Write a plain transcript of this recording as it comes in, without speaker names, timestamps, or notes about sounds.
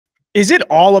Is it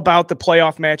all about the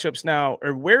playoff matchups now,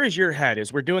 or where is your head?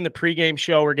 As we're doing the pregame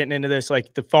show, we're getting into this,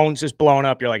 like the phone's just blowing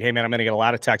up. You're like, hey, man, I'm going to get a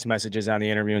lot of text messages on the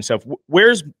interview and stuff.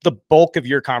 Where's the bulk of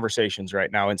your conversations right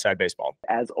now inside baseball?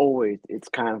 As always, it's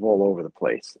kind of all over the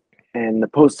place. And the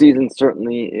postseason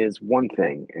certainly is one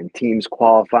thing, and teams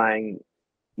qualifying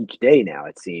each day now,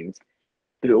 it seems.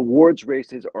 The awards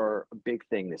races are a big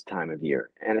thing this time of year,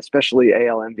 and especially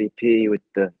AL MVP with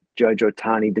the Judge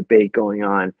Ohtani debate going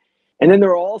on. And then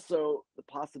there are also the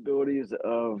possibilities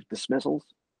of dismissals,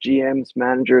 GMs,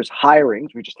 managers,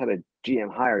 hirings. We just had a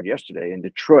GM hired yesterday in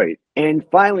Detroit. And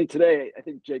finally today, I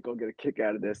think Jake will get a kick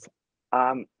out of this.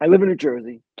 I live in New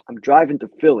Jersey. I'm driving to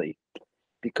Philly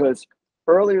because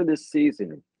earlier this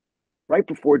season, right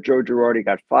before Joe Girardi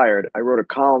got fired, I wrote a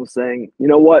column saying, you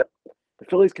know what? The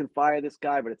Phillies can fire this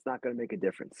guy, but it's not going to make a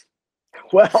difference.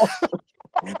 Well,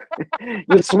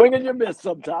 you swing and you miss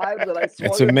sometimes, and I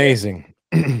swung. It's amazing.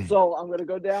 So I'm going to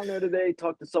go down there today,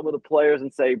 talk to some of the players,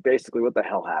 and say basically what the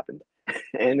hell happened,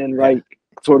 and then write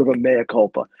sort of a mea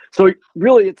culpa. So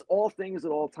really, it's all things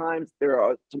at all times. There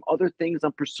are some other things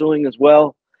I'm pursuing as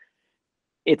well.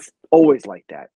 It's always like that.